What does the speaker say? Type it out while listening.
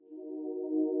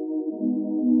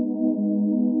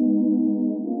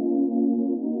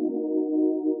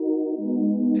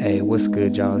Hey, what's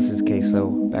good, y'all? This is Queso,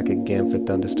 back again for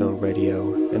Thunderstone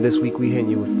Radio. And this week we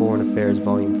hitting you with Foreign Affairs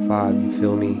Volume 5, you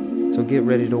feel me? So get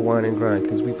ready to whine and grind,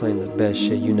 cause we playing the best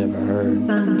shit you never heard.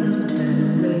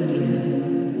 Thunderstone Radio.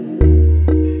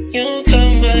 You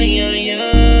come by,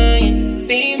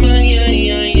 be my,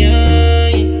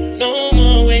 no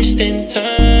more wasting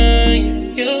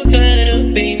time. You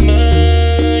gotta be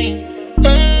mine.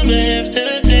 I'ma have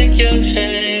to take your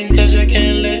hand, cause I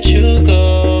can't let you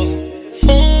go.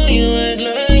 You act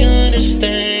like you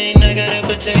understand, I gotta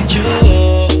protect you.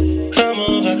 Come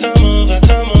over, come over,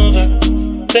 come over.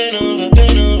 Bend over,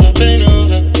 bend over, bend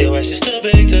over. Your ass is too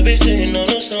big to be sitting on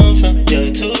the sofa.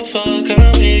 You're too far,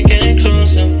 come here, get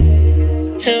closer.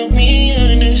 Help me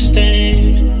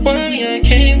understand why I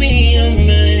can't be a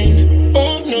man.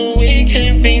 Oh no, we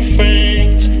can't be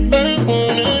friends. I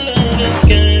wanna love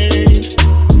again.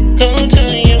 Go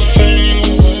tell your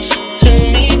friends to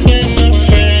meet with my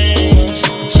friends,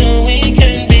 so we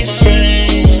can be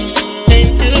friends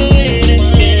and do it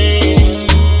again.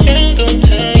 Girl, go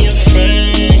tell your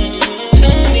friends to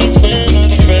meet with my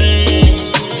friends,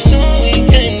 so we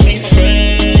can be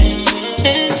friends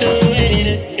and do it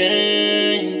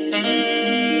again.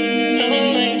 I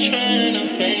ain't trying to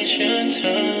waste your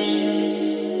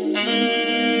time.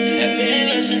 Having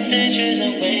lots of bitches a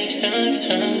waste of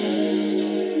time.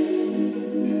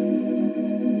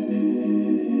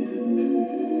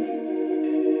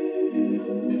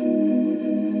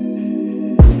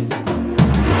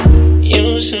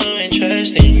 You so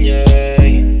interesting, yeah.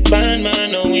 Bad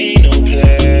man, no we no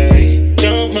play.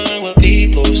 Don't mind what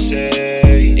people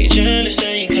say. They jealous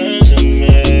and you cause of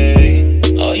me.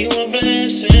 Oh, you a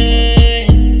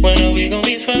blessing. When are we gonna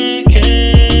be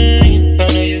fucking? I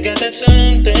know you got that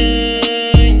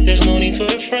something. There's no need for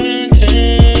a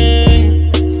fronting.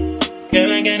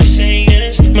 Girl, I gotta say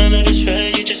yes. My love is fair,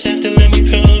 you just have to let me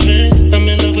prove it. I'm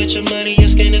in love with your money, your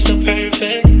skin is so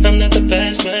perfect. I'm not the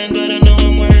best man, but I know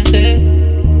I'm worth it.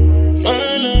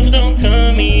 My love don't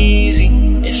come easy.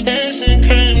 If that's a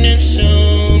crime, then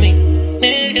sue me.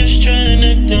 Niggas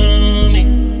tryna do me.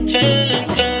 Tell them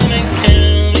come and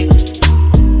kill me.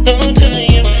 Go tell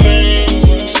your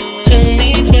friends to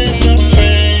meet with my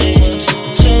friends,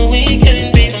 so we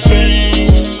can be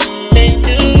friends and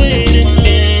do it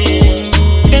again.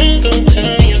 Girl, go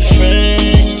tell your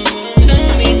friends to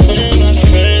meet with my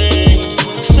friends,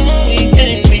 so we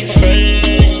can be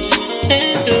friends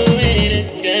and do it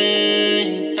again.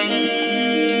 I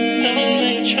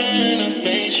ain't tryna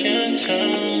waste your time.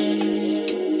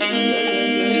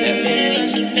 Having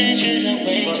lots of bitches a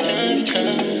waste of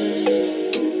time.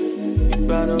 You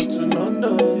battle to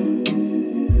London,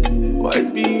 white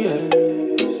BS.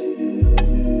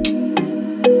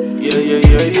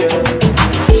 Yeah.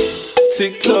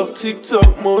 TikTok, TikTok,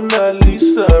 Mona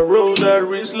Lisa. Roll that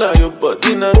wrist like your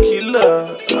body na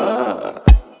killer.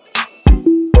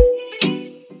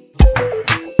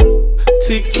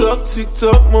 TikTok,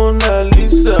 TikTok, Mona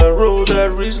Lisa. Roll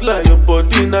that wrist like your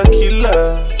body na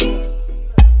killer.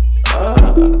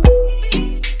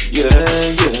 Yeah.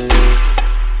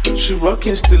 She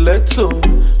rockin' stiletto,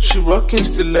 she rockin'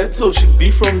 stiletto. She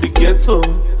be from the ghetto,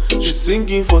 she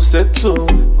singing for settle.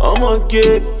 I'ma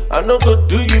get, I no go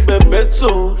do you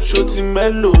bebeto. Shorty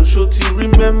mellow, shorty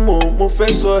remember. Mo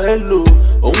fẹ́ sọ hello,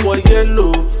 òun wọ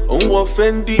yellow, òun wọ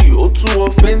Fendi, ó tún wọ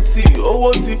Fenty,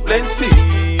 owó ti plenty.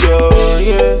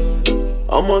 Yeah.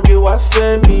 I'ma get wá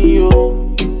fẹ́ mi o,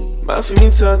 má fi mi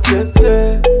ta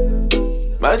tẹ́tẹ́,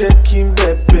 má jẹ́ kí n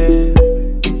bẹ̀bẹ̀,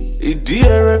 ìdí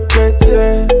ẹ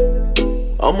rẹpẹtẹ.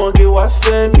 Ọmọge wá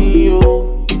fẹ́ mi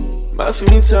o, má fi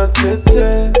mi ta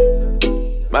tẹ́tẹ́,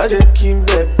 má jẹ́ kí n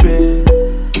bẹ̀bẹ̀,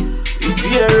 ìdí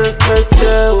ẹ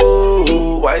rẹpẹtẹ o.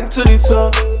 Wine to the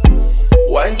top,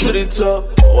 wine to the top,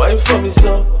 wine for me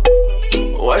so,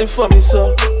 wine for me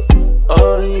so.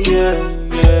 Oh yeah.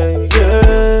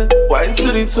 Wine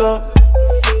to the top,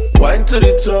 wine to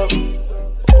the top,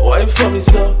 wine for me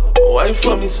so, wine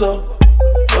for me so.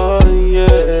 Oh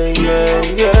yeah.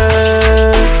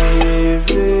 Give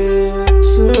it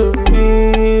to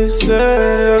me,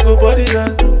 say I go body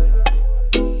that.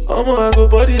 I go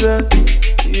body that.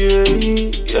 Yeah.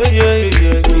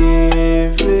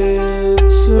 Give it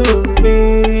to me,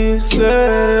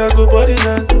 say I go body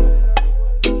that.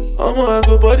 I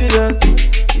go body that.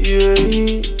 Yeah.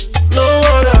 No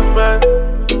other man,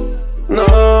 no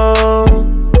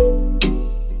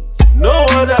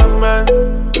other man,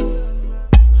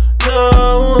 no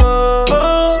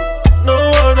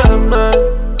other man,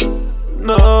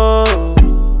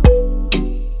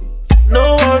 no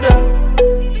other.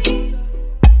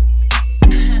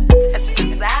 That's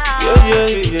bizarre.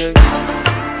 Yeah.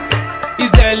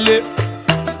 Is that lip?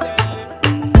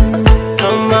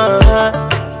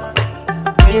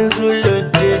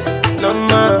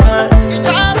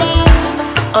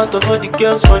 photo for the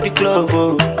girls for the club,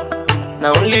 oh.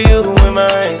 Now only you in my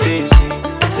eyes, they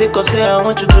see. Sick of say I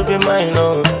want you to be mine,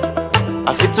 oh.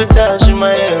 I fit to dash in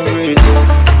my everything.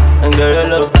 And girl, your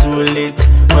love too late.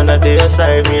 When I day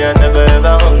aside me, I never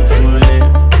ever want too late.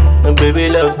 And baby,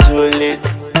 love too late.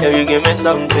 Yeah, you give me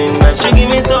something, now she give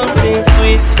me something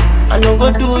sweet. I no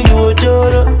go do you a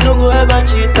joro, no go ever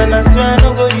cheat, and I swear I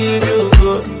no go leave you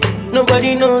go.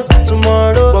 Nobody knows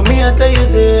tomorrow, but me I tell you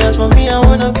say, as for me I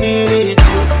wanna be with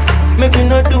you. Make you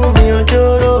not do me a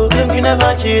joro, make you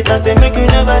never cheat, I say make you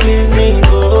never leave me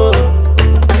go.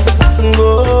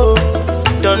 Go,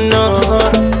 don't know.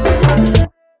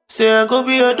 Say I go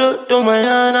be your Dodo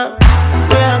Mayana,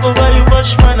 where I go buy you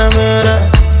Posh Panamera.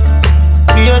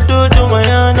 Be your Dodo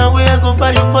Mayana, where I go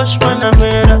buy you Posh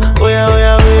Panamera. Oh yeah, oh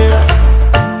yeah, oh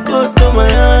yeah. Dodo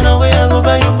Mayana, where I go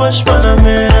buy you Posh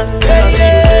Panamera. Yeah,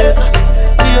 yeah.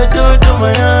 Be your Dodo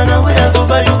Mayana, where I go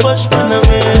buy you Posh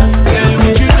Panamera. Girl,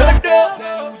 would you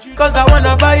Dodo? Cause I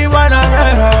wanna buy you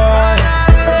Panamera.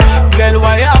 Girl,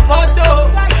 why you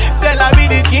photo? Girl, I be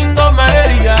the king of my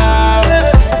area.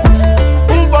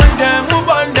 Who born them?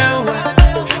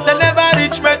 They never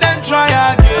reach me, then try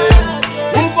again.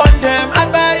 Who born them? I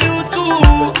buy you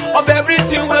too. Of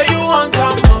everything where you want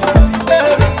come.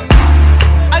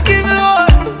 I give you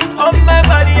all of my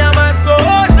body and my soul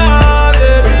now,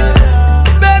 baby.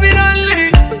 Baby, don't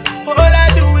leave. All I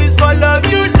do is for love,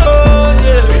 you know,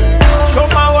 yeah. Show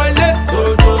my wallet,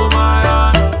 Dodo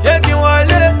Mayana. Take you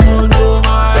wallet, Dodo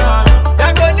Mayana.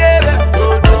 That go David,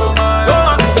 Dodo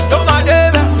Mayana. Yo, my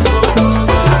David, Dodo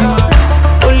Mayana.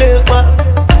 Ole kwa,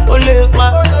 ole kwa,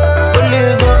 ole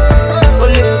kwa,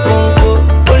 ole kongo,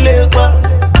 ole kwa,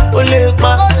 ole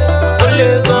kwa, ole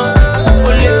kwa,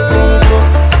 ole kongo.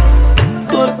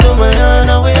 Dodo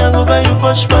Mayana, where I go buy you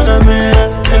Posh Panamera,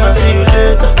 and I'll see you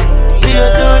later. Yeah,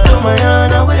 Dodo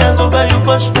Mayana, where I go buy you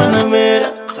Posh Panamera.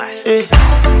 Classic.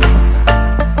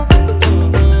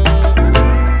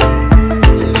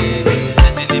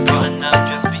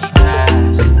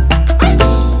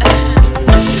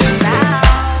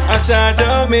 I shall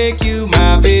don't make you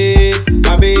my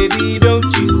baby, don't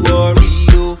you worry,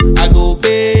 yo. I go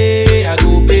pay, I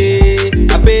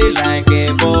pay like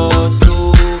a boss,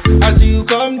 so. As you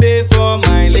come there for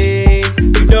my lane,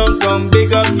 you don't come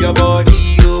big up your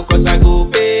body, yo. Cause I go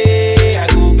pay, I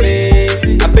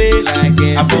pay like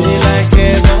a boss,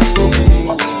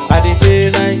 I dey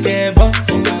pay like a boss,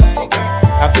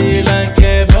 I pay like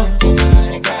a boss,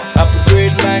 I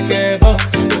upgrade like a boss.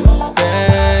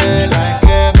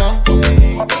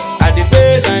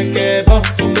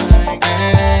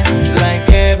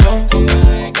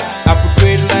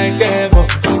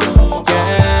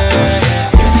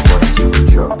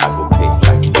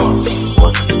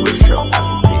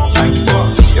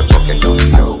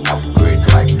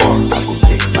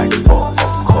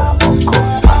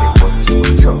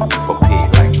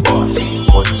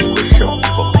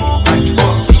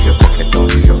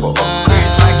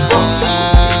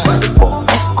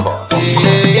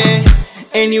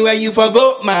 Anywhere you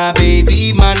forgot my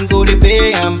baby, man, go to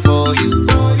pay am for you.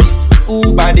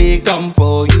 Uber they come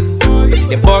for you.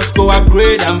 The boss go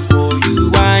upgrade am for you.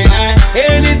 Why?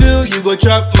 Any bill you go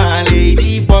chop, my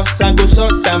lady, boss I go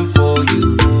sort them for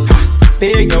you.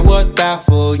 Pay your water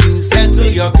for you, settle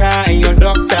your car and your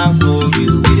doctor for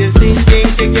you. We the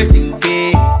singing, getting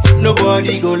paid.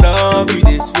 Nobody go love you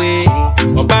this way.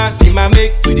 Or pass him and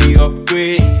make you the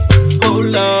upgrade. Oh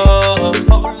Lord,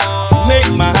 make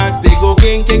my heart they go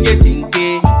getting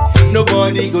paid.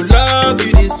 Nobody go love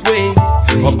you this way.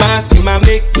 Or pass him and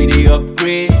make you the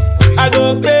upgrade. I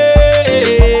go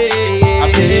pay.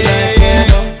 I pay like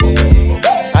ever.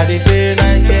 I dey pay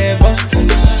like ever.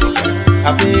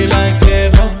 I pay like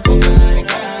ever.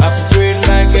 I upgrade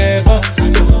like ever.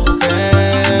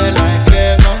 Like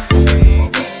ever.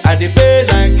 I dey pay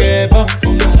like ever.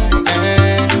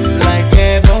 Like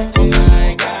ever.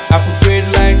 I upgrade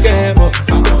like ever.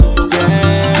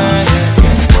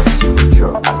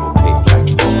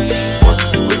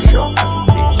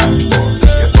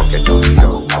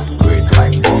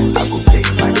 Like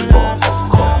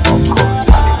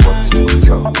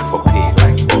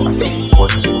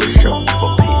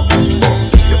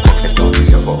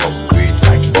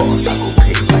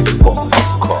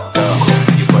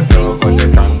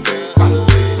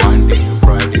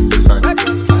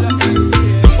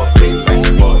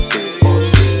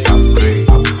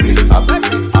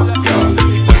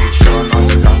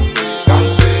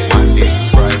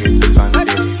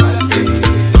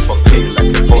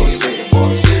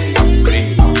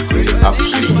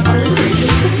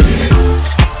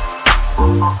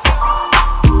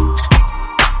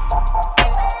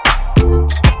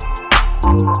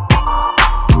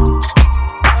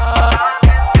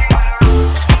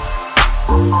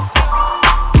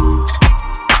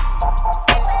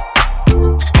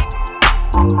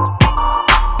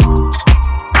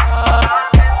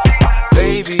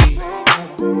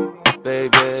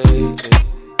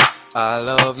I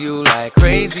love you like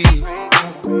crazy,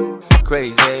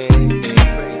 crazy.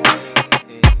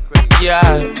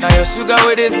 Yeah, now your sugar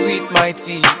with it sweet, my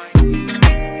tea.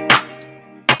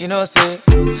 You know, say,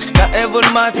 that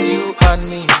heaven match you and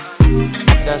me.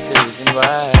 That's the reason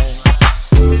why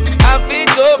I feel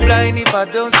go blind if I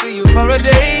don't see you for a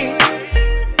day.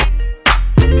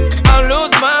 I'll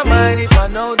lose my mind if I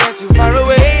know that you're far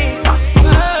away.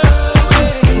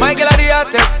 My girl, the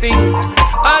hottest thing around.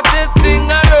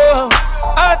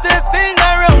 Hottest thing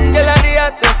around, girl, the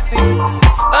hottest thing.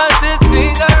 Hottest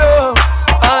thing around.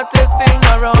 Hottest thing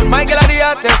around. My girl, the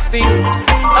hottest thing.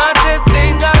 Hottest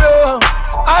thing around.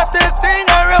 Hottest thing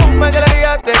around. My girl, the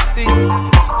hottest thing.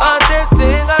 Hottest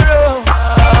thing around.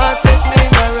 Hottest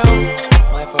thing around.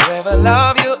 My forever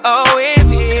love, you always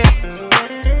here.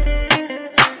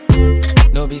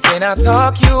 No be saying I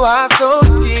talk, you are so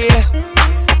dear.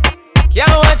 Can't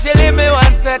watch you leave me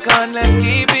 1 second, let's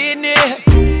keep it near.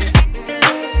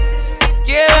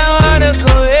 Yeah, I wanna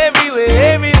go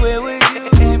everywhere with you,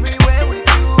 everywhere with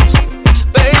you.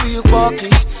 Baby, you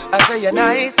walkish, I say you're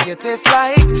nice, you taste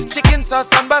like chicken sauce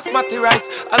and basmati rice.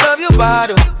 I love you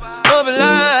bad,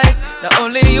 mobilize. Not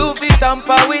only you feel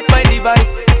tamper with my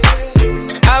device.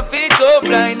 I feel go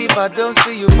blind if I don't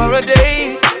see you for a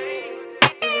day.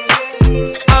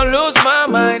 I'll lose my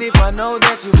mind if I know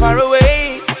that you're far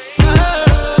away.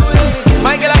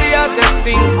 My girl, the hottest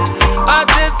thing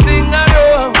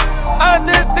around.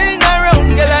 Hottest thing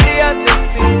around, girl, the hottest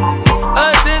thing.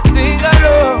 Hottest thing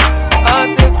around.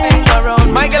 Hottest thing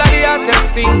around. My girl, the hottest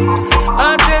thing.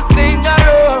 Hottest thing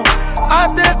around.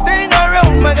 Hottest thing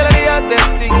around. My girl, the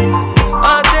hottest thing.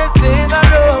 Hottest thing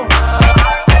around.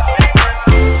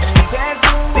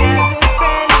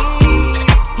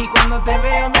 Y cuando te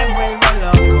veo me vuelvo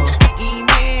loco y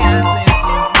me haces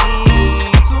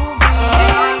sufrir, sufrir.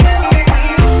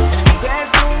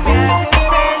 Tú me haces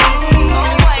feliz. Oh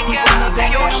my God, y cuando te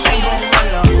veo me vuelvo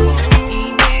loco y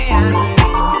me haces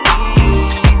sufrir.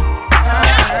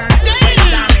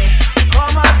 Cuéntame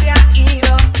cómo te ha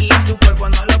ido y tu cuerpo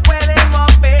no lo puede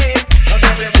mover. No te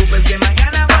preocupes que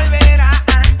mañana volverá.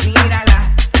 Mírala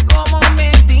como me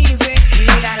dice,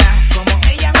 mírala como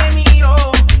ella me miró.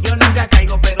 Yo nunca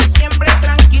caigo pero siempre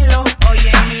tranquilo.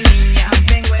 Oye mi niña,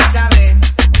 vengo esta vez.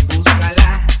 Búscala,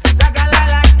 sácala a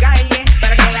la calle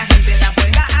para que la gente la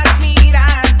pueda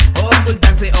admirar.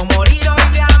 Ocultarse o morir hoy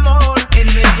de amor es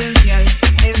lo esencial,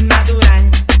 es natural.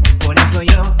 Por eso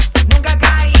yo nunca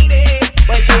caeré,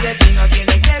 pues tu destino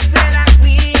tiene que ser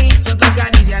así. Son tus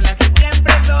caricias las que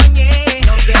siempre soñé.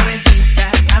 No te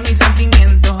resistas a mis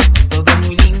sentimientos, todo es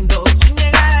muy lindo sin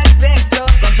llegar al sexo.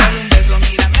 Con solo un beso,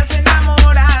 mira, me has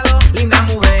enamorado. Linda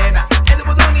mujer, es tu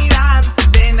oportunidad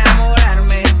de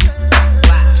enamorarme.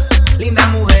 Linda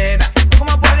mujer,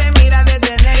 ¿cómo puedes mirar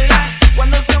detenerla?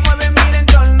 Cuando se mueve mira en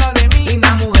torno de mí.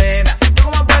 Linda mujer,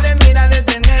 ¿cómo puedes mirar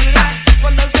detenerla?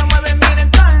 Cuando se mueve mira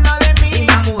en torno de mí.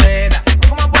 Linda mujer,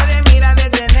 ¿cómo puedes mirar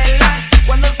detenerla?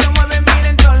 Cuando se mueve mira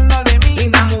en torno de mí.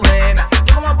 Linda mujer,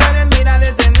 ¿cómo puedes mirar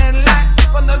detenerla?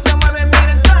 Cuando se mueve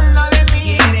mira en torno de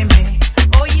mí. Quiéreme,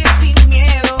 oye sin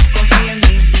miedo, confía en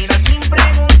mí, mira sin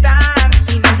preguntar.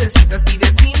 Si necesitas pide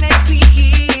sin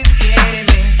exigir.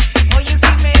 Quiéreme, oye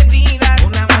sin medidas,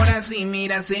 un amor así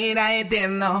mira será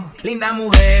eterno. Linda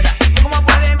mujer, ¿cómo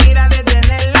puedes mirar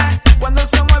detenerla? Cuando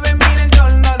se mueve mira en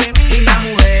torno de mí. Linda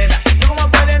mujer, ¿cómo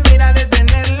puedes mirar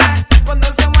detenerla? Cuando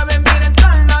se mueve mira en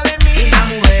torno de mí. Linda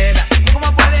mujer,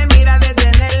 ¿cómo puedes mirar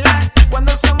detenerla?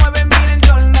 Cuando se mueve mira en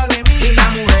torno de mí. Linda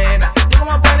mujer,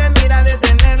 ¿cómo puedes mirar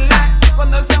detenerla?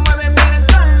 Cuando se mueve mira en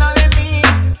torno de mí.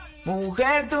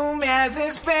 Mujer, tú me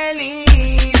haces feliz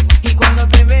y cuando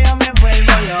te veo me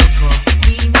vuelvo loco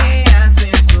y me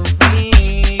haces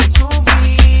sufrir,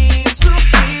 sufrir,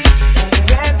 sufrir.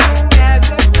 Mujer, tú me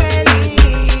haces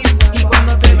feliz y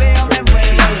cuando te veo me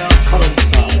vuelvo loco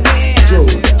y me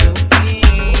haces sufrir.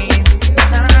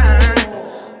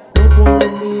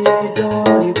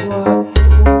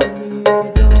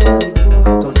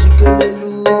 Tandis que les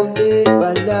loups les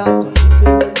baladent, tandis que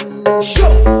les loups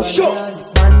chaud.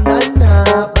 Banana,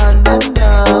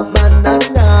 banana, banana,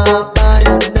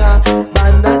 banana,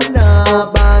 banana,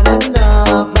 banana,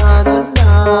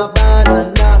 banana,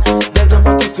 banana. Des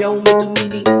hommes qui font un métou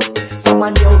mini. Sans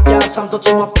manière bien, sans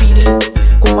sortir ma pini.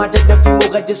 Comme ma tête de film,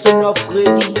 aurait dit son offre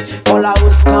dit. Quand la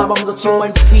hausse quand va me sortir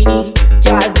moins fini.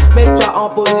 Calme, mets-toi en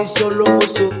position, l'homme au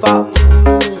sofa.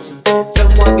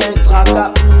 Fais-moi gain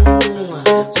tracas.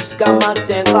 Jusqu'à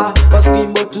matin gras, parce qu'il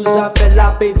m'a tout ça fait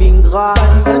la paix vingra.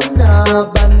 Banana,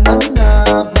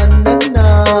 banana,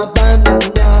 banana, banana,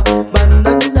 banana,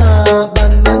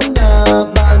 banana,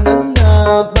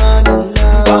 banana,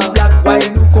 banana. Black,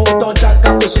 white, nous comptons Jack,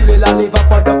 après sous les lames, va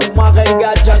pas de pour moi.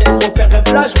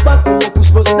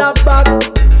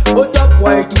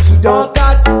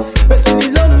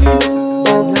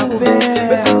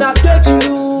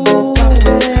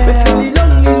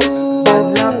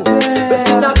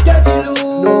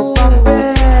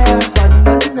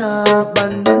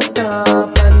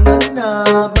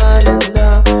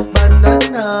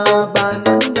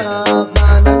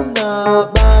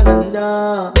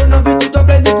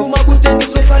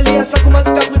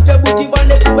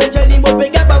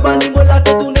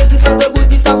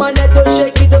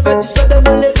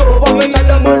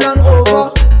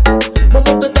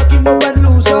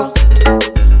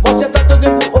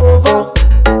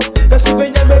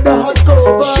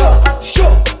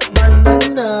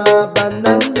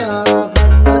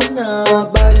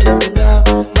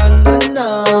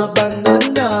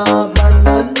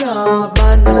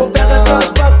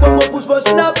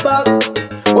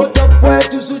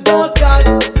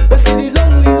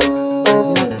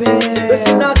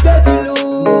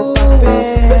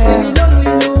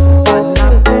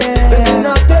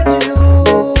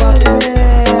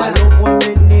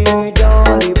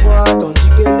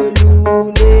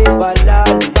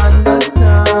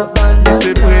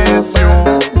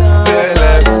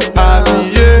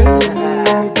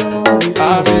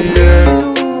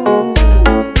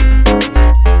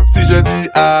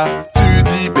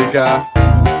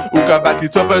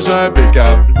 top un genre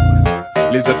impeccable.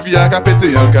 Les autres filles à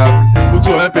péter un câble, ou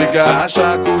toi impeccable. À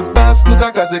chaque coup de basse, nous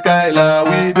qu'a cassé Kaila.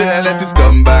 Oui, BLF is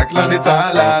come back, l'en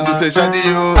état là. Nous t'es jadis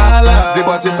yo, des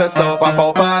boîtes fait ça, papa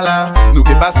ou pas là. Nous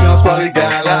qui passons en soirée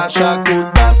gala. À chaque coup de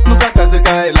basse, nous qu'a cassé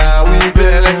Kaila. Oui,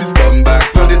 BLF is come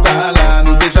back, l'en état là.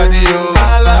 Nous t'es jadis yo,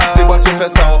 des boîtes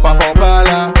fait ça, papa ou pas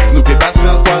là. Nous qui passons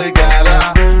en soirée gala.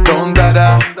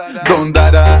 Don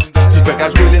dada, tu fais qu'à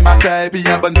jouer les macailles puis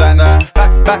un bandana.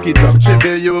 Back it up,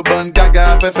 chebe yo, bon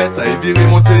gaga. Fais ça et puis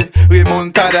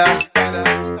remontada.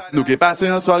 Nous qui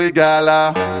passons en soirée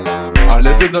gala.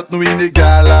 Enlève de notre nous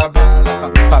inégalable.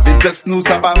 Pas vitesse nous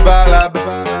ça pas valable.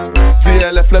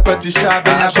 VLF le petit chat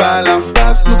bien à la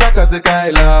face. Nous qu'a cassé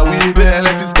Kaila. Oui,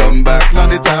 VLF is come back, l'en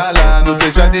état là. Nous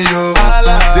t'es jadis yo,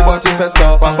 des boîtes fait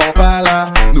ça, pas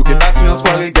là. Nous qui passons en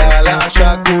soirée gala.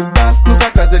 Chaque coup de basse, nous qu'a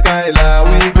cassé Kaila.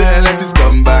 Oui, VLF is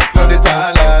come back, l'en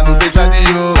état là. Nous t'es jadis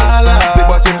yo, des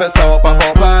boîtes fait ça,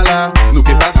 pas là. Nous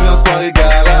qui passons en soirée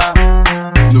gala.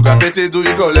 Nous qu'a pété d'où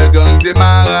il colle le gang des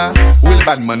maras. Will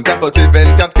Badman capoté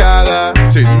 24 carats.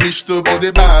 T'es une miche tout bon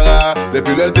débarras.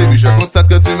 Depuis le début je constate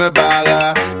que tu me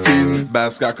barras. Tin,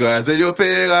 basse qu'a croisé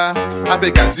l'opéra.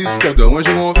 Avec un disque de un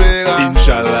jour on verra.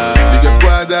 Inch'Allah. Big up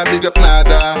Quada, big up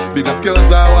Nada. Big up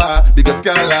Kyozawa, big up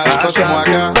Kala. J'passe moi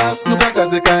qu'a nous qu'a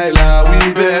casé Kaila.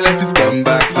 Oui, BLF is come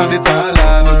back, l'en état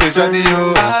là. Nous t'es jadis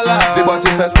yo, des boîtes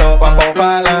fait ça,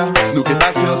 pas là. Nous qui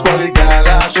passons en soirée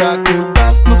gala. Chaque coup de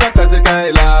passe, nous qu'a casé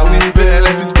Kaila. Oui,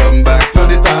 BLF is come back, l'on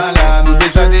est là. Nous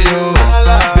t'es jadis yo,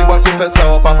 des boîtes fait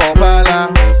ça, pas là.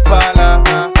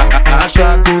 À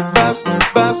chaque coup de passe,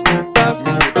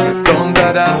 son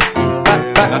dada.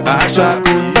 À chaque coup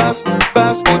de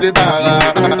passe, on débarrasse.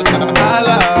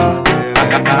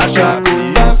 À chaque coup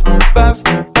de passe,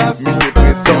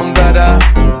 son dada.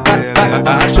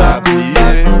 À chaque coup de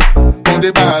passe, on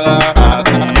débarrasse.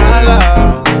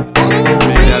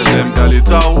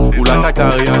 Ou la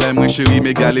cacari en l'aime, chérie,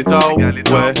 mais galétao.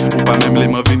 Ouais, ou pas même les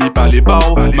mains vini par les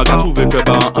pao. M'a qu'à trouver que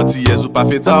bah en antillaise ou pas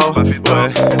fait tao.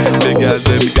 Ouais, les gars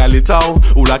d'aime galétao.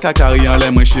 Ou la cacari en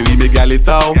l'aime, chérie, mais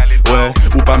galétao. Ouais,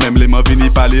 ou pas même les mains vini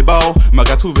par les bao. M'a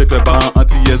qu'à trouver que bah en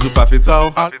antillaise ou pas fait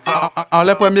tao. En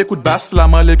le premier coup de basse, la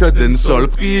main les que dancehall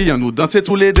pris. Nous danser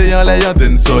tous les deux en l'ayant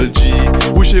dancehall G.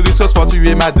 Ou chérie, ce soir tu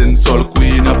es ma dancehall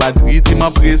queen. En batterie, tu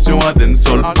m'impression en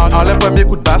dancehall. En le premier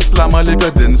coup de basse, la main les que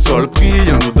dancehall pris.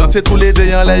 Nous danser tous les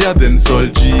deux en l'ayant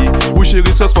dancehall G. Ou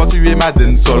chérie, ce soir tu es ma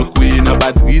dancehall queen. En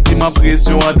batterie, tu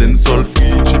m'impression en dancehall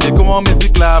free. Je sais bien comment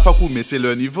musique là, pas pour mettre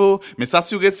le niveau. Mais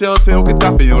s'assurer certain, on peut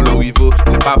trapper en le riveau.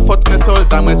 C'est pas faute, mais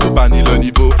soldat, mais c'est pas ni le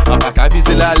niveau. En pas qu'à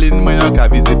viser la ligne, mais en qu'à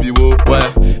viser bureau. Ouais,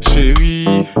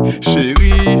 chérie,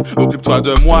 occupe-toi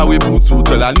de moi, oui, pour toute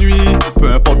la nuit.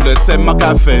 Peu importe le thème, ma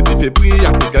café, t'y fait prix.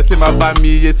 Après que c'est ma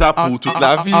famille et ça pour toute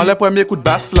la vie. En le premier coup de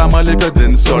basse, la main les que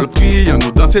dancehall pris.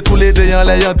 Nous danser tous les deux en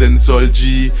l'ayant dancehall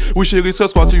G. Oui chérie, ce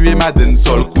soir tu es ma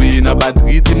dancehall queen. En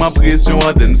batterie, tu m'impression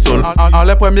en dancehall. En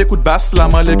le premier coup de basse, la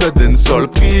main les que dancehall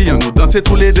pris. Nous danser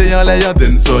tous les deux en l'ayant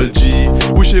dancehall G.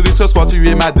 Oui chérie, ce soir tu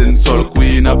es ma dancehall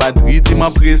queen. En batterie, tu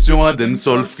m'impression en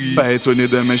dancehall free. Pas étonné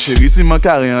de mes chéris si mon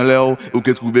carré en l'air. Ou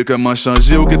que trouver comment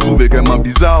changer, ou que trouver comment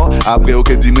bizarre. Après ou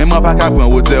que dis moi pas qu'à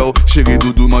prendre hôtel. Chérie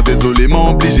doudou, m'en désolé,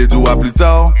 m'en obligé d'où à plus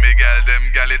tard. Mégal dem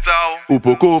galétao. Ou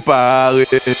poko paré.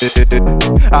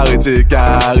 Arrêtez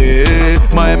carré.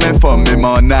 Moi et mes femmes et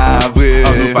mon avré.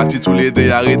 On nous partis tous les deux,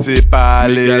 arrêtez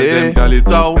parler. Mégal dem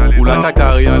galétao. Ou la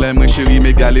cacari en l'aime, chérie,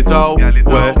 mais galétao.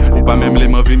 Ouais, ou pas même les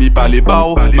mains vini par les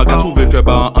bao. M'a qu'à trouver que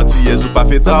bah en antillaise ou pas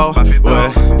fait tao. Ouais,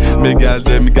 mégal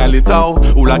dem galétao.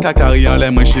 Ou la cacari en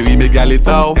l'aime, chérie, mais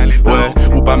galétao. Ouais,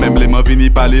 ou pas même les mains vini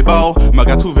par les bao. M'a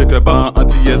qu'à trouver que bah en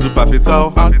antillaise ou pas fait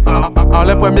tao. En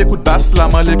le premier coup de basse, la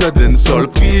main les que dancehall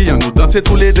pris. Nous danser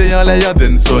tous les deux en l'ayant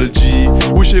dancehall G.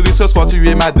 Ou chérie, ce soir tu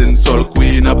es ma dancehall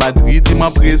queen. En batterie, tu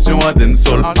m'impression en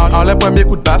dancehall. En le premier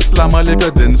coup de basse, la main les que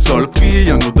dancehall pris.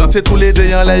 Nous danser tous les deux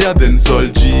en l'ayant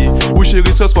dancehall G. Ou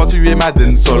chérie, ce soir tu es ma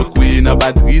dancehall queen. En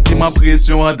batterie, tu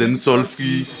m'impression en dancehall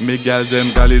free. Mégal dem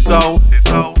galétao.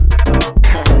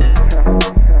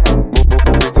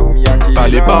 Pas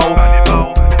les bao.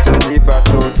 Ce n'est pas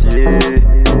associé.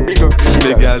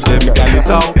 Mégal dem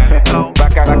galétao.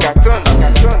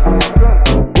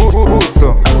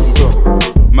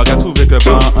 M'a qu'à trouver que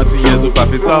bah antillaise ou pas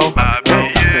fait tao.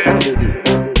 Asse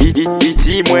Dii.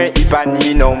 Iti moi, pas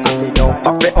ni non.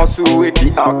 En fait en sous et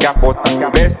puis en capote.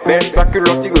 Best, ça que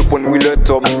l'on tire pour nous le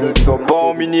top.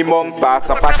 Bon minimum, pas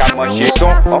ça pas qu'à manger ton.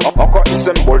 Encore une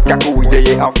symbole qu'a couru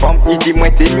derrière en forme. Il dit moi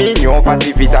t'es mignon,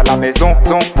 vas-y vite à la maison.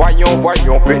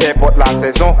 Voyons, peu importe la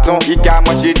saison. Il qu'a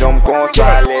manger d'homme qu'on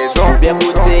soit l'aison. Bien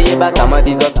bouteille, bah ça m'a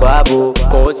dit autres bravo.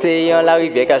 Conseiller la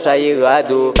rivière qu'a chaillé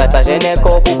rado. Pas gêner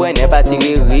corps pour boire, n'est pas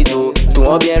tirer rideau. Tout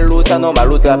en bien l'eau, ça non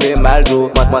l'eau traper mal d'eau.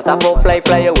 Moi ça faut fly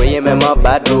away, même en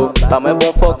bad d'eau. Pas moi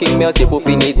bon fucking merci pour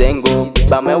finir dingo.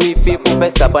 Pas moi wifi pour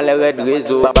faire ça par les red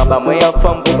réseau. Pas moi en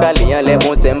forme pour caler en les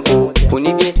bons tempo. Pour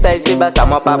ni vieux style, c'est bah ça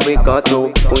m'a pas fréquenté.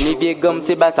 Pour ni vieux gomme,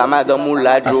 c'est bah ça m'a dans mon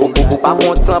ladjo. Pour pas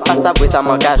content, pas savoir ça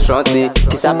manque à chanter.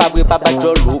 Si ça pas brûle, pas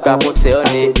jolou qu'à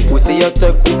concerner. Pour c'est un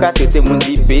truc pour qu'à traiter mon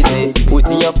dit pété. Pour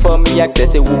dire en forme, y'a que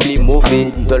c'est oubli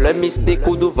mauvais. Dans le mystère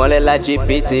ou devant les la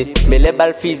GPT. Mais les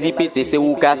balles physiques pété, c'est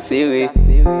où qu'à serrer.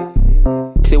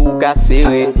 C'est où qu'à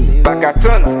serrer.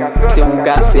 Pacaton, c'est où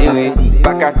qu'à serrer.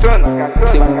 Pacaton,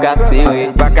 c'est où qu'à serrer.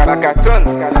 Pacaton,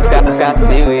 qu'à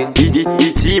serrer. Il dit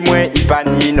moi il pas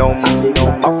ni non.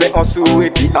 En fait en sous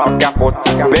et puis en capote.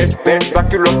 Best, ça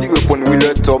que l'on tire pour nous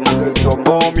le top.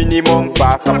 Bon minimum,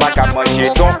 pas ça pas qu'à manger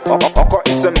ton. Encore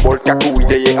une symbole qu'a couru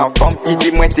derrière en forme. Il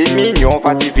dit moi t'es mignon,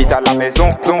 vas-y vite à la maison.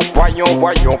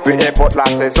 Voyons, peu importe la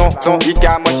saison. Il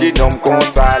qu'a manger d'homme qu'on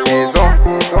ça l'aison.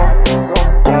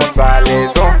 Comment ça les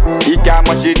ont? Il qu'a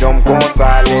mangé d'homme, comment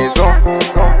ça les ont?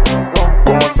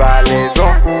 Comment ça les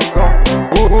ont?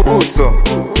 Où ça?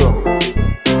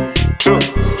 Chaud,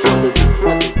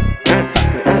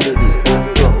 Asse Dii.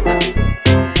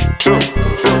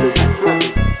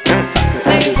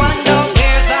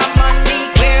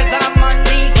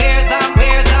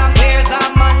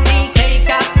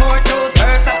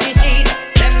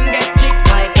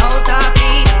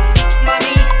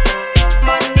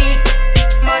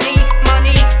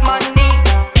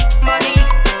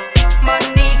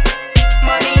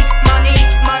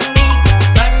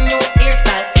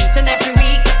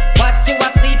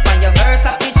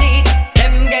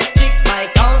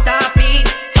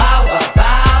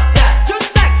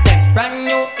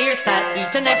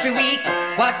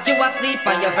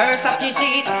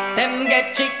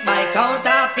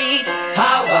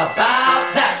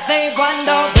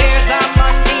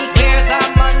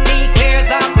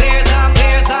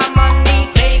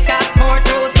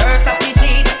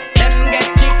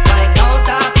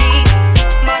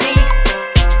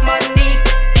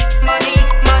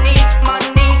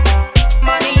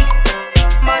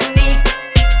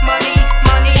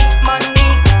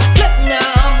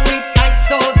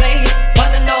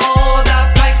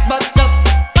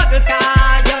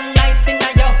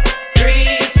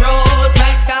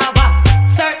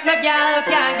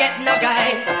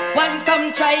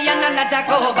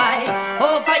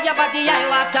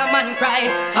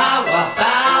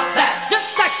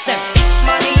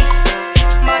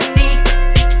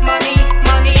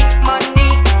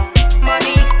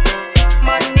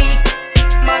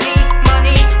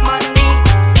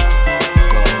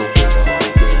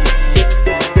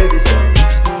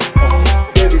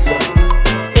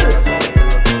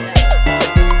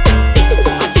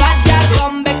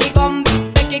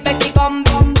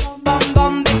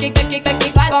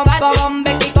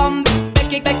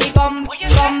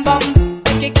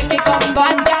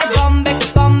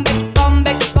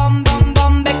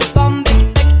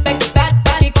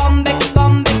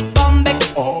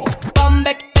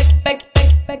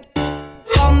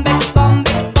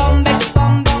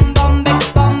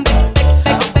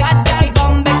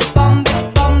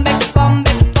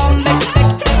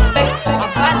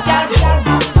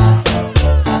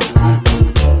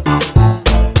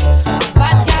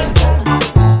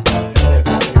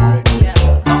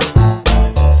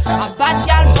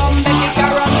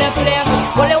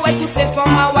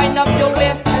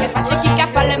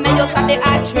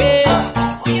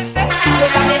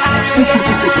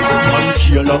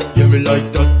 Yeah, me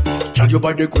like that. Tell your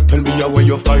body could tell me where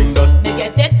you find that. Me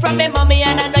get it from me mommy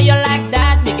and I know you like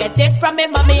that. Me get it from me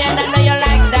mommy and I know you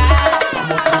like that.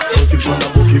 I'm a good position,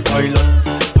 I'm a keep pilot.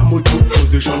 I'm a good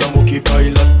position, I'm a keep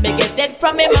pilot. Me get it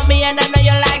from me mommy and I know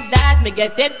you like that. Me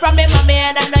get it from me mommy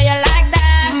and I know you like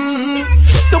that.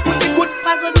 The pussy good,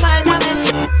 my good man, I'm in.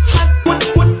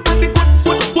 good, pussy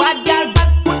good, bad girl,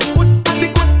 good, pussy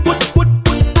good,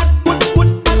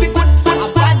 pussy good,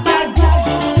 bad girl.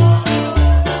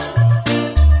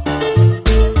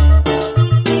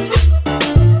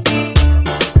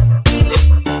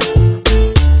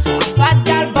 Bad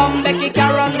girl, bombe kick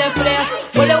around the place.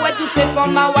 Pull away to take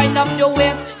from my wind up your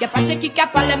waist. Y'a pas check qui a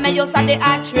parlé mais yo ça des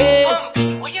actrices.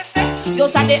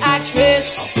 those are the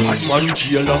actress. Bad man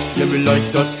jailer, yeah me like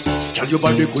that. Tell your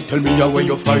body could tell me where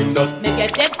you find that. Me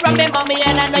get it from me mommy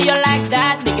and I know you like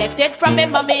that. Me get it from me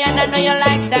mommy and I know you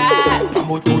like that.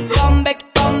 Come back,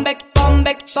 come back, come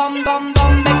back, bum bum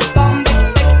bum back, come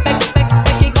back, back, back,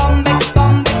 back, back, come back,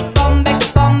 come back, come back,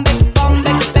 come back, come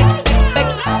back, back, back,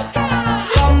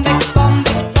 come back, come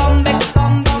back, come back,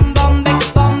 bum bum bum back,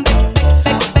 come back,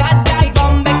 back, back, back,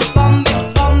 come back, come back,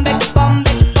 come back, come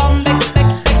back, come back, back,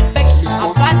 back.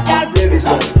 What that baby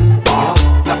son?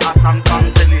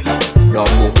 No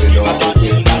moving, no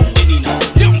moving.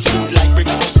 Young food like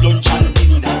breakfast, lunch and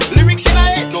dinner. Lyrics in a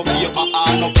head, no paper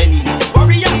or no penny.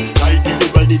 Warrior, like the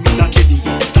rebel, they mean a Kenny.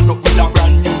 Stand up with a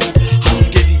brand new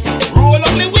Haskell. Roll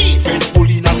on the weed, friends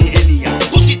pulling on the henny.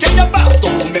 Pussy take the bath,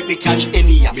 don't make me catch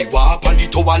any. Me walk on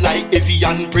the tower like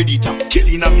Evian Predator.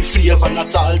 Killing on me flavor, and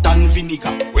salt and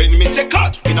vinegar. When me say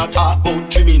cut, we not talk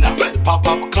about trimming. Well, pop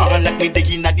up can't let me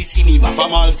dig in at the cinema.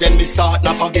 From all then me start,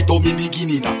 now forget how me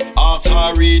beginning.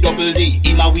 Sorry, double D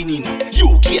in a winning.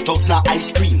 UK talks na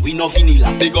ice cream, we no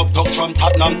vanilla. Big up talks from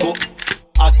Tottenham to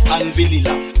Aston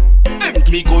Villa.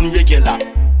 Empty me gun regular.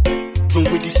 From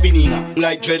with the spinning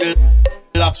like dreadle,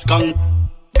 L.A.X gang.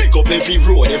 Big up every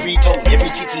road, every town, every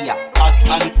city.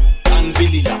 Aston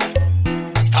Villa.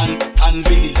 Aston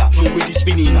Villa. From with the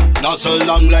spinning. Not so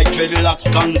long like dreadle, L.A.X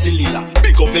gang Zilla.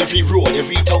 Big up every road,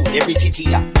 every town, every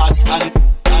city. Aston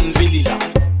Villa.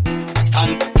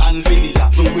 Aston Villa.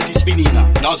 From with the spinning.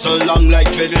 Not so long like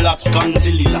dreadlocks,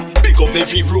 Gonzilla. Big up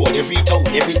every road, every town,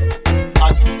 every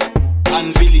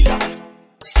Aston Villa.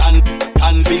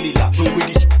 Aston Villa. From with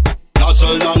this. Not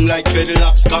so long like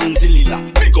dreadlocks, Gonzilla.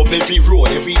 Big up every road,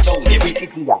 every town, every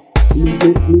city.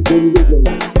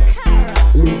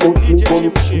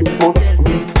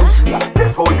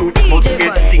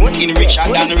 Thinking richer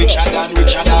than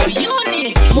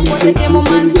Unique. Pose que mon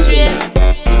man straight.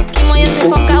 Qui moyen c'est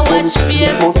femme qu'à watch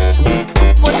face.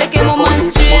 Pose que mon man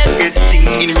straight.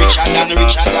 Thinking richer than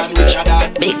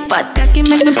Big fat cocky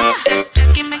make me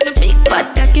cocky make me big fat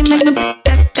cocky make me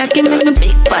cocky make me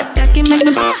big fat cocky make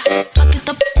me back it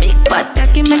up big fat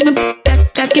cocky make me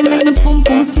cocky make me boom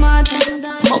boom smart.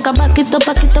 Mocha back it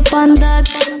up on that.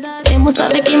 Hemos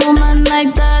sabe que mo man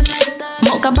like that.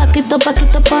 Mocha back it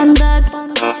up on that.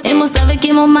 Hemos sabe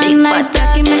que mo man like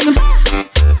that.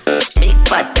 Big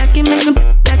fat cocky make me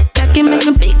cocky make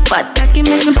me big fat cocky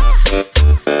make me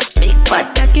big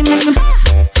fat cocky make me.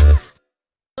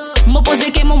 Mo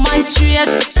pose que mo mind straight.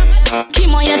 Ki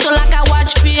moyen to like a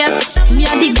watch face. Me a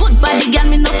the good body girl,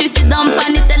 me no fi sit down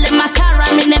pan it. Tell them my car,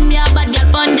 me name me a bad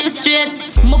girl pon the street.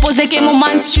 Mo pose que mo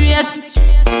mind straight.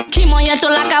 Ki moyen to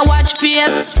like a watch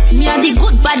face. Me a the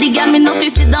good body girl, me no fi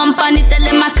sit down pan it. Tell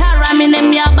them my car, me name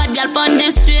me a bad girl pon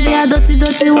the street. Me a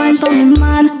dirty wine for me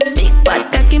man. Big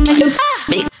fat cocky make me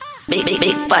big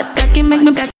fat cocky make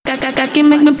me cocky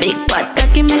make me big fat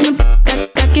cocky make me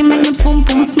cocky make me boom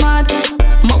boom smart.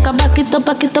 Mocha back it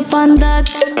up on that.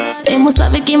 Hemos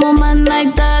sabe que mo man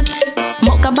like that.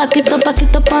 Mocha back it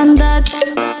up on that.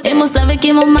 Hemos sabe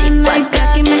que mo man like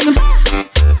that. Cocky make me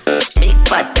big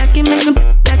fat cocky make me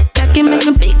cocky make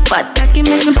me big fat cocky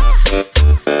make me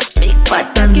big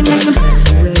fat cocky make me.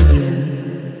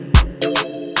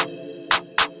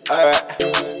 Alright.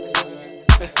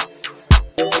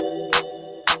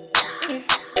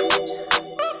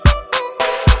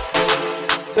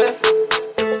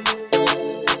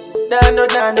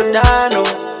 Dano,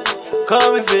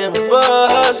 call me famous,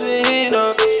 bossy, you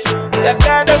know. I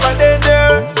got them on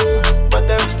dangerous, but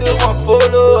them still want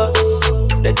follow us.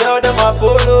 They tell them I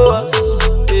follow us,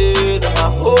 yeah, them I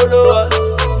follow us.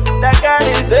 That guy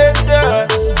is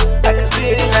dangerous, I can see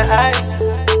it in their eyes.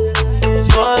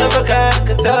 She's one of a kind,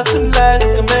 can tell some lies,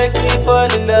 can make me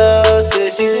fall in love. Say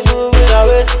she's moving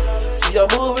away, she's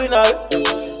moving away,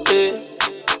 yeah.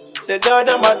 They got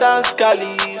them a dance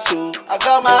calypso. I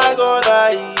got my eyes on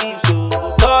her, so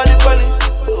call the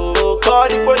police, oh call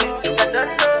the police.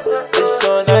 It's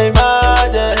on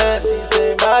emergency,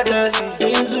 say emergency.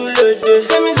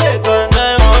 Say me say call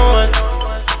 911.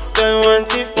 Girl want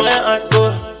thief my heart go.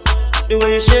 The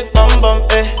way you shake bum bum,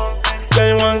 eh.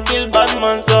 Girl want kill bad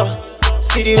man so.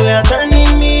 See the way you're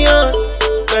turning me on.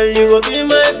 Girl you go be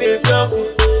my baby uncle.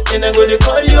 Then I go to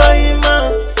call you a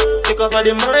man. Sick of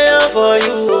the Maya for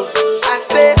you. I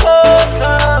say hold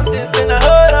something, say na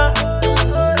hold on.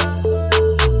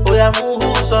 Oh yeah, move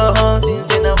something,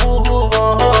 say na move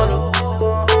on.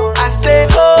 I say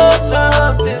hold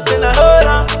something, say na hold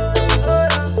on.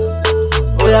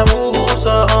 Oh yeah, move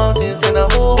something, say na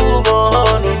move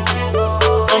on.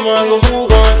 I'ma go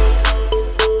move on.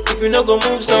 If you no go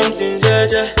move something,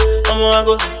 I'ma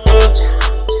go.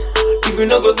 If you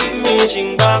no go give me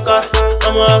chingaka,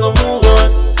 I go move on.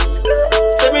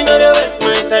 Say me no dey waste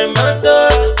my time matter,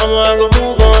 I go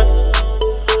move on.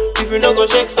 If you no go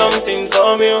shake something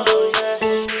for me,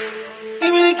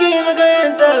 give me the key and I go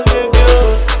enter, baby.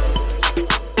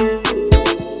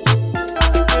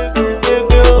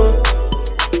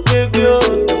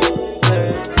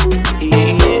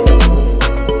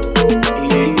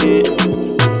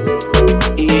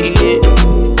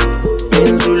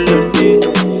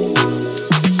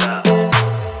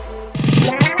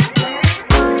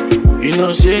 You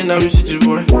know, say I'm a city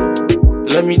boy.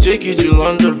 Let me take you to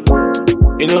London.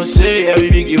 You know, say I'm a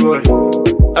biggie boy.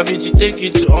 I fit to take you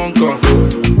to Hong Kong.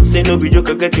 Say no be joke,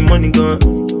 I get the money gone.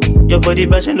 Your body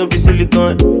bash and no be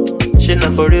silicone. She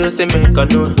not for real, say make I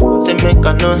know. Say make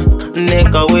I know,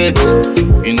 nigga wait.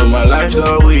 You know my life's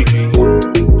all weekly,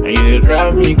 and you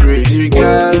drive me crazy,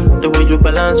 girl. The way you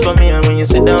balance for me, and when you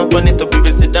sit down on it, the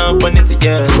people sit down on it,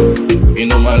 yeah. You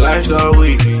know my life's all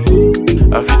weekly,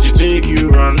 I fit to take you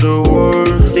around the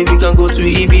world. Say we can go to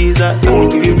Ibiza, I will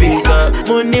give you visa.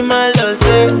 Money my love,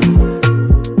 say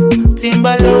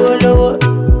Timba low, low,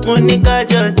 money ka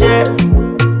George.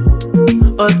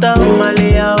 Ota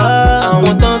umaleyawa, I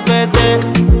want to fete.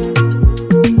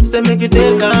 Say make you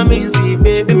take a easy,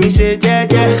 baby, me she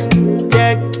jaja.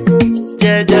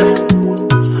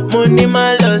 Money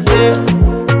my love, say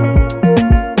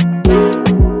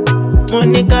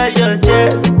money ka George.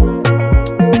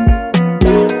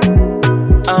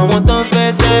 I want to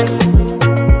fete.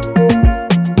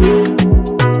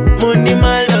 Money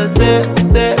my love, say.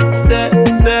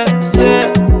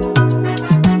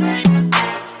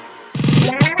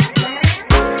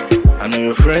 I know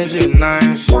your friends ain't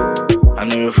nice, I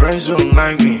know your friends don't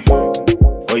like me,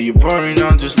 but you pouring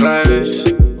out just like this.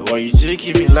 Why you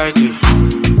taking me lightly?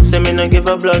 Say me no give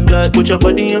a blood clot. Put your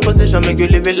body in position, make you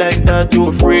live it like that. You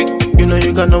a freak, you know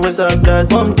you can always have that.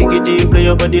 Bum diggity, play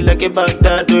your body like a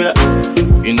Baghdad, do ya?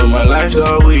 You know my life's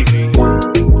all weekly,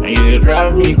 and you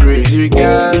drive me crazy,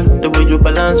 girl. The way you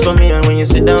balance for me, and when you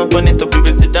sit down on it, the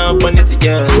people sit down on it,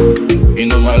 yeah. You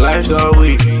know my life's all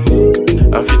weekly,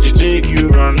 I fit to take you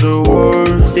around the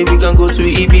world. Say we can go to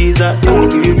Ibiza, I will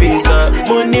give you visa.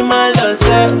 Money my love,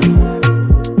 say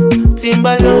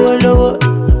Timba low, low,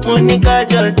 money ka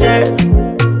George.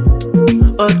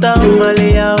 Ota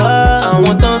umaleyawa, I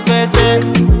want to fete.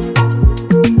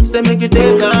 Say make you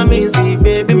take a easy,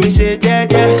 baby, me she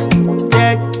jaja.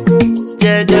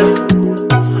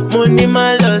 Money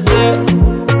my love, say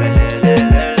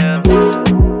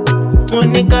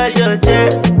money ka George.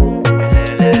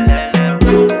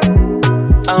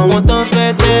 I want to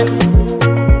fete.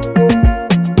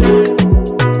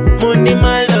 Money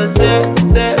my love, say.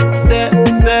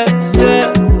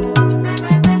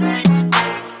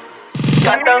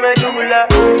 Kata me dula.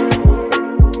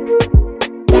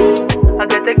 I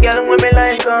get a girl with me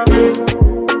like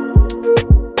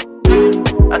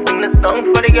I sing this song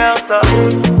for the girls,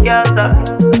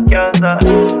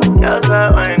 girls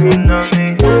are whining on me,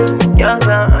 girls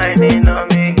are whining on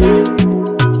me.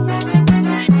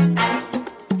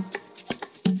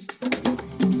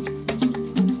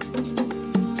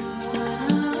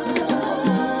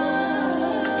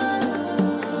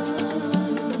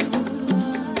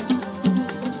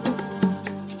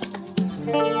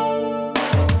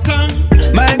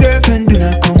 My girlfriend do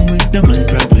not come with no man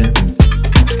problem.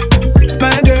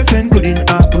 My girlfriend couldn't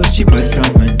up, but she bought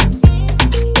from me.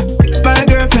 My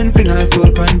girlfriend finger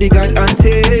soul pan the god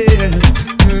auntie.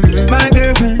 My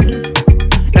girlfriend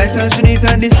nice and she neat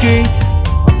and discreet.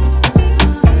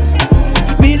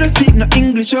 Me don't speak no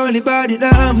English, only body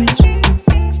language,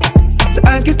 so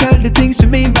I can tell the things she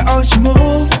mean by how she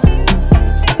move.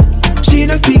 She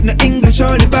don't speak no English,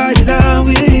 only body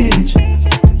language.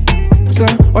 So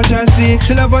watch her speak,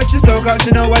 she love what you sow, cause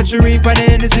she know what you reap, and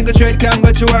any single thread can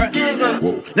go to her.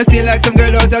 Now see like some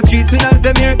girl out the streets, when ask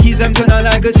them your keys, them turn on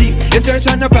like a Jeep. You search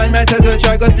on the find, might as well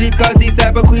try go sleep, cause these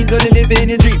type of queens only live in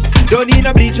your dreams. Don't need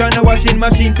a bleach on a washing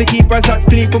machine to keep her shots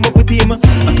clean from a put him.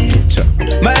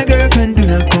 My girlfriend do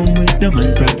not come with no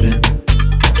man problem.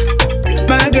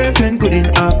 My girlfriend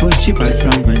couldn't up, but she bought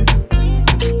from me.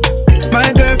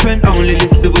 My girlfriend only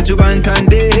listen what you want and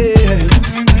day.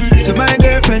 So my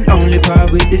girlfriend only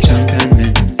part with the champion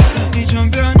man.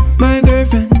 My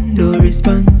girlfriend no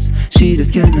response, she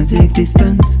just cannot take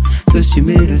distance, so she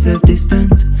made herself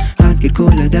distant. Heart get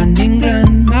colder than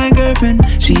England. My girlfriend,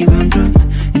 she bankrupt,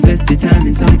 invest the time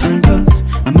in some handcuffs.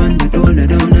 A man that hold her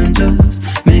down and just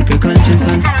make her conscience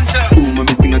and ooh,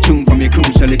 mommy sing a tune for me,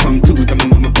 crucially come to. Tell me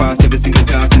mama pass every single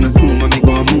class in a school. Mommy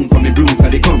go on moon for me,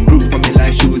 brutally come groove for me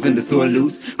like shoes and the soul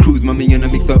loose. Cruise mommy and I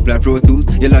mix up like Pro Tools.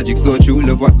 Your logic so true,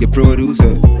 love what you produce. I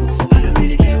don't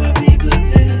really care what people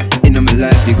say. In my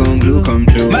life, you gon' glue come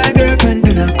true. My girlfriend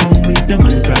do not come with no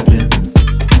man problem.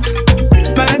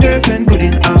 My girlfriend good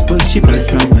in up, but she bad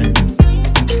from man.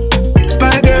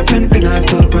 My girlfriend finger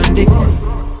so on dick.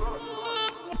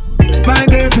 My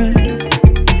girlfriend,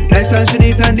 nice and she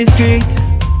neat and discreet.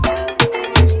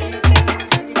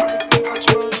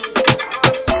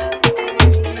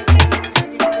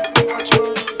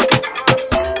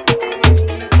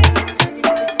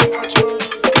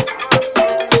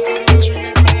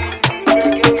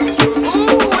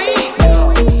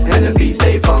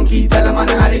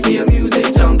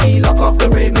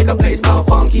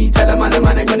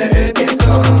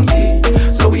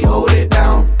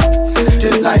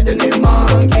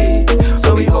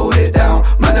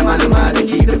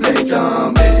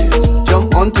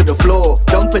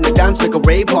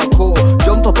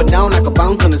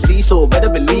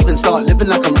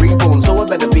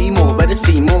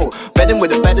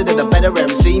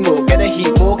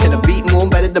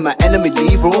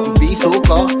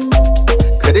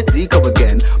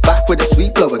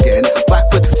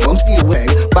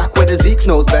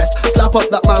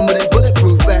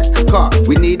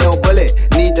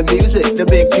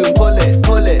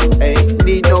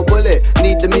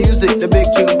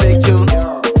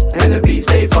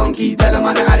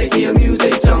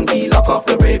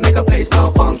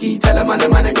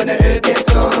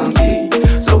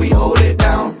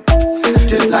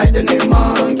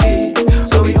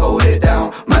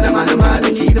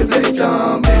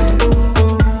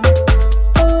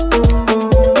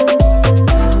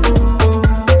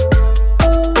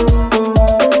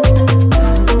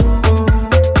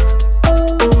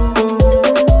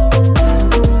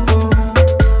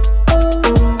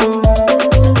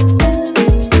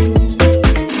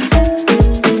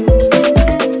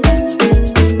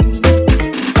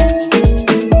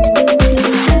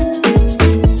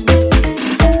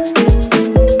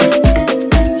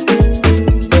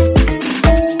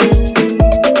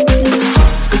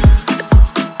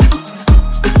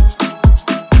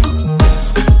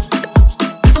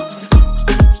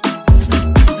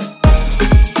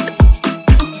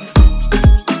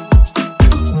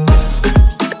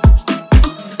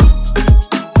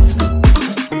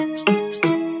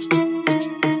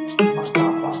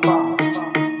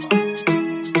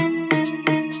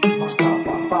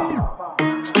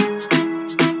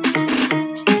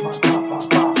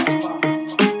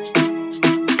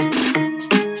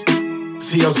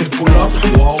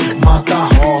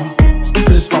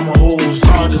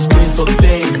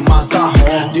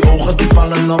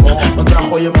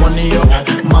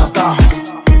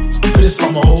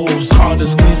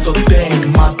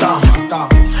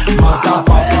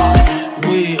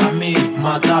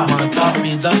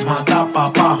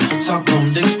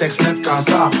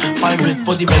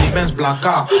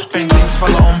 Paintings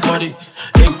vallen on body.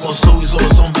 Ik was sowieso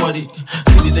somebody.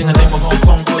 Zie die dingen nemen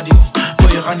van body.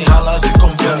 Boy, je gaat niet halen als ik kom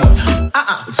voor je.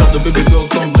 Ik zag de baby girl,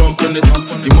 come jump on it.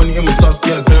 Die money in mijn zak,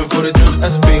 yeah, ik ben voor it.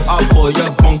 SP, boy,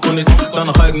 ja, bank on it.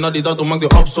 Dan ga ik naar die datum, maak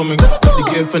die opsomming. Die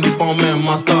geef en die pan met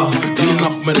mata. Die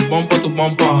nacht met het bumper to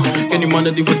bumper. Ken die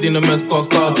mannen die verdienen met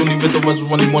kaka. Toen die weten wat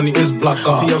van die money is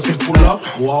blakka. Zie als ik pull up,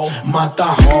 wow,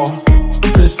 mata,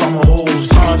 fris van mijn hoofd,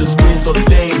 schouders, knie tot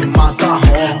teen, mata.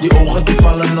 Die ogen die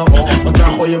vallen op, want daar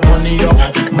gooi je money op,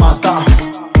 mata.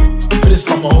 Fris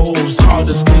van mijn hoofd,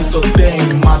 schouders, knie tot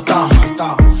teen, mata.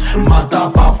 Mata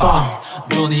papa.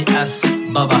 Johnny S,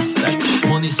 Baba Stack.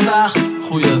 Money staag,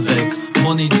 goeie week.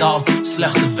 Money daalt,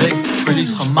 slechte week.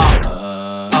 Verlies gemaakt.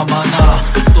 Amana,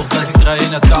 toch blijf ik rijden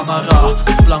in het camera.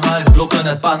 Planga heeft blokken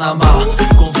uit Panama.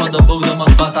 Kom van de bodem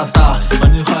als batata. Maar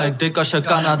nu ga ik dik als je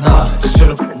Canada.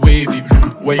 Surf, wavy,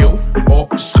 wayo,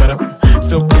 oh scherp.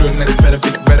 Veel kleur, net verf,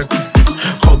 ik werk.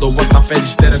 Gouden wat naar verder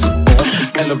sterk.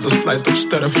 11 dus flight op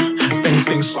sterf.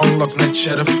 Paintings unlock net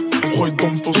sheriff. Gooi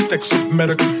dom veel stacks op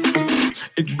merk.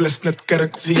 Ik bless net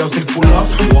kerk. Zie als ik pull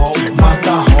up, wow,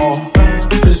 mata,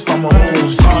 fris van mijn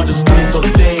hoofd, schouders, knie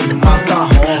tot teen, mata.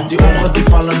 Die ogen die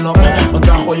vallen op, want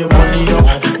daar gooi je money op,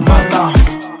 mata.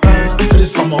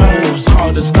 Fris van mijn hoofd,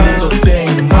 schouders, knie tot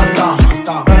teen, mata.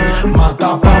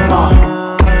 Mata papa.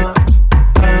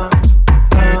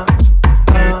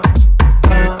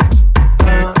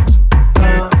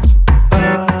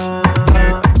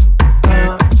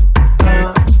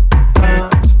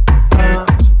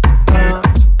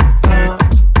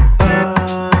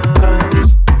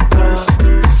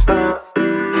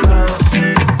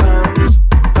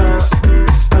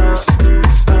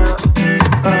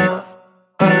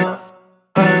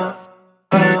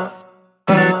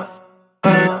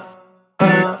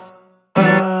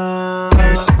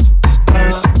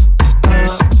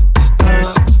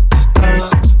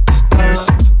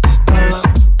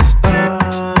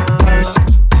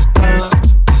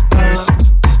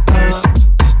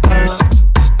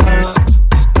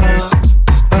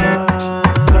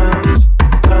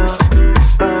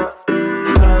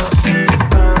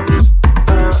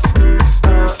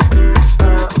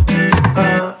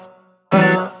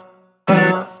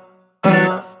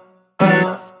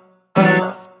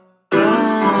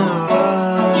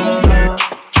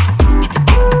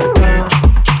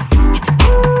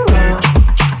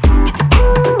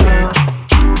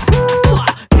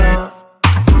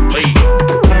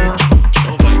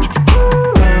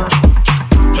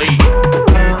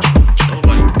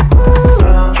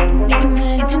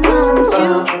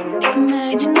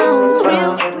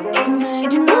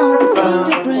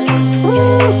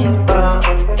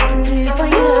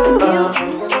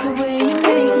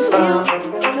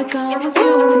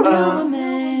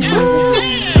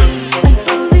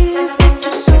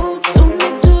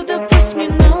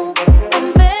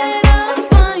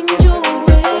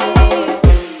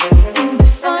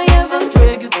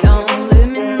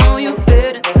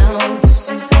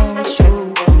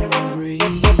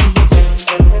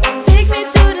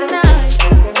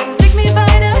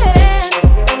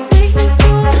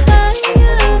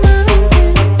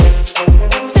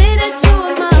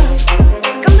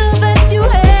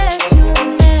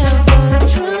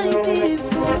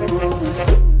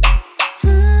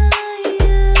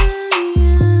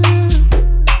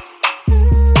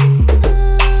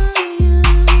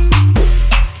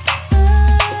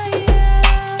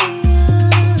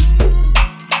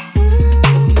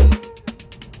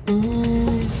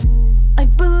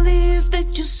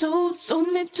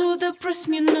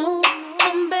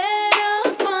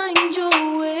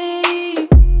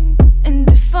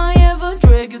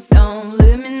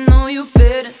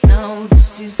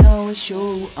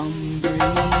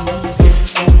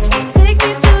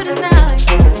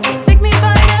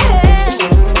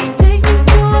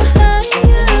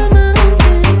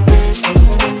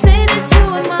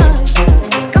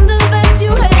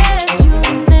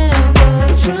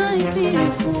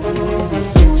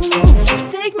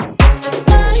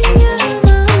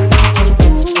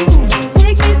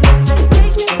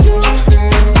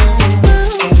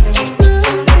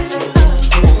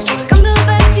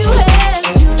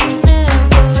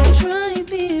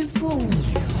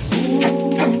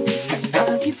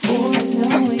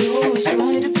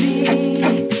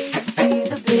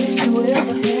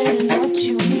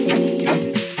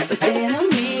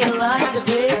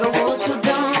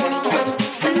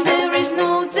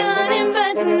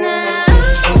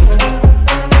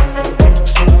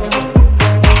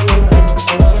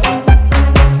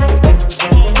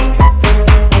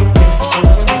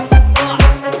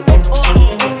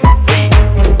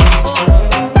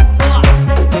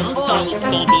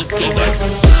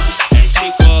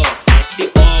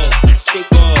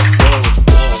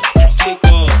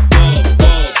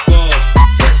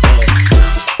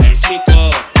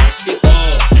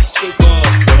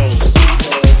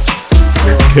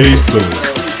 Queso,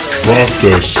 rock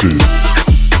that shit.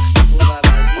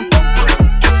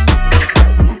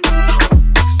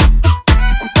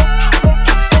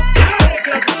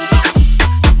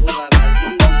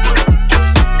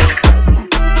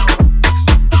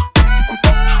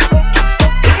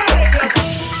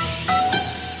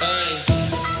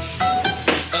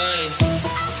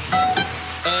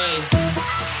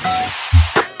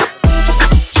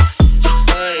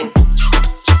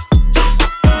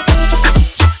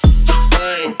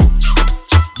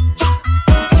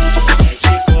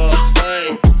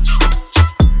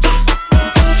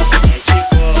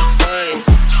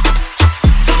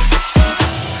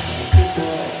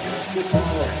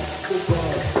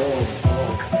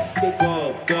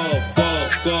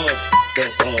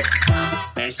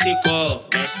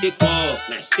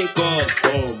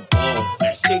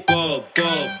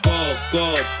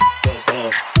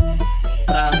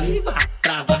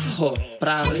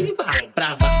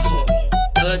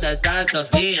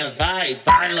 Novinha vai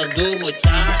bailando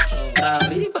muchacho pra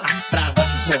arriba, pra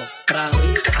abajo, pra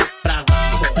arriba, pra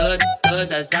abajo.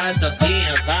 Todas as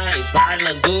novinhas vai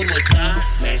bailando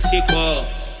muchacho. México,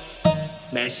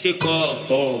 México,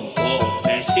 bom, bom,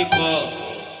 México,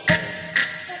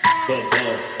 bom,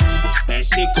 bom.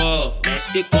 México,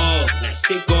 México,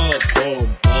 México, bom,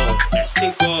 bom,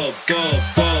 México, go,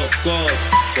 go, go,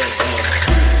 go,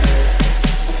 go.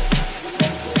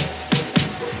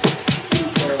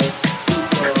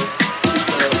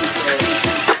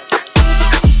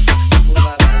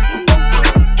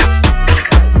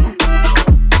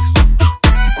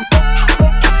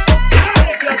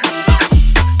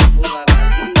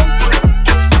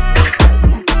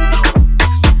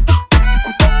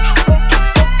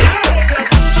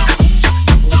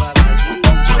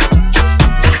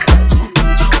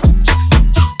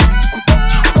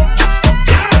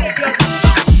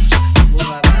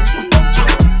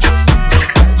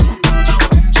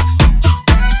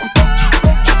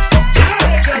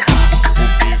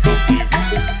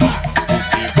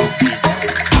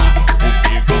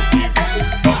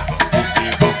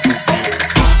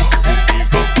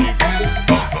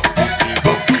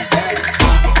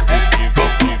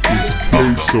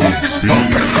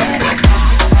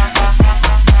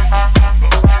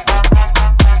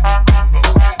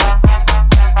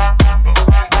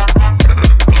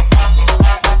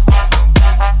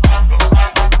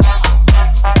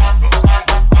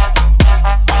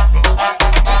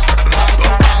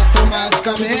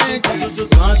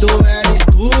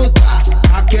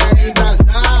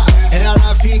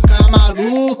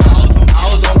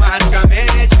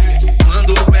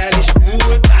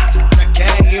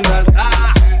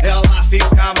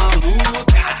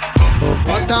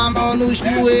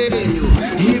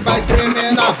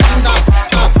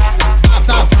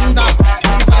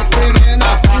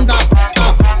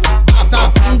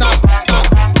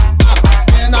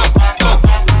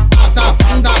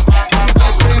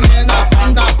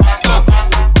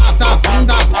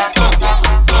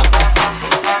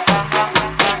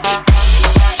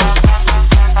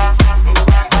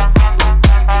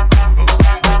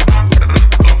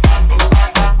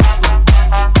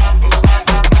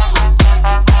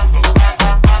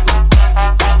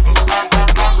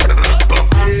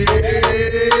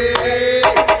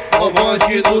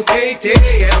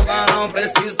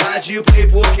 de play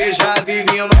porque já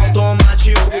vivi no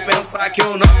automático. Pensar que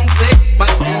eu não sei,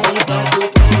 mas sou um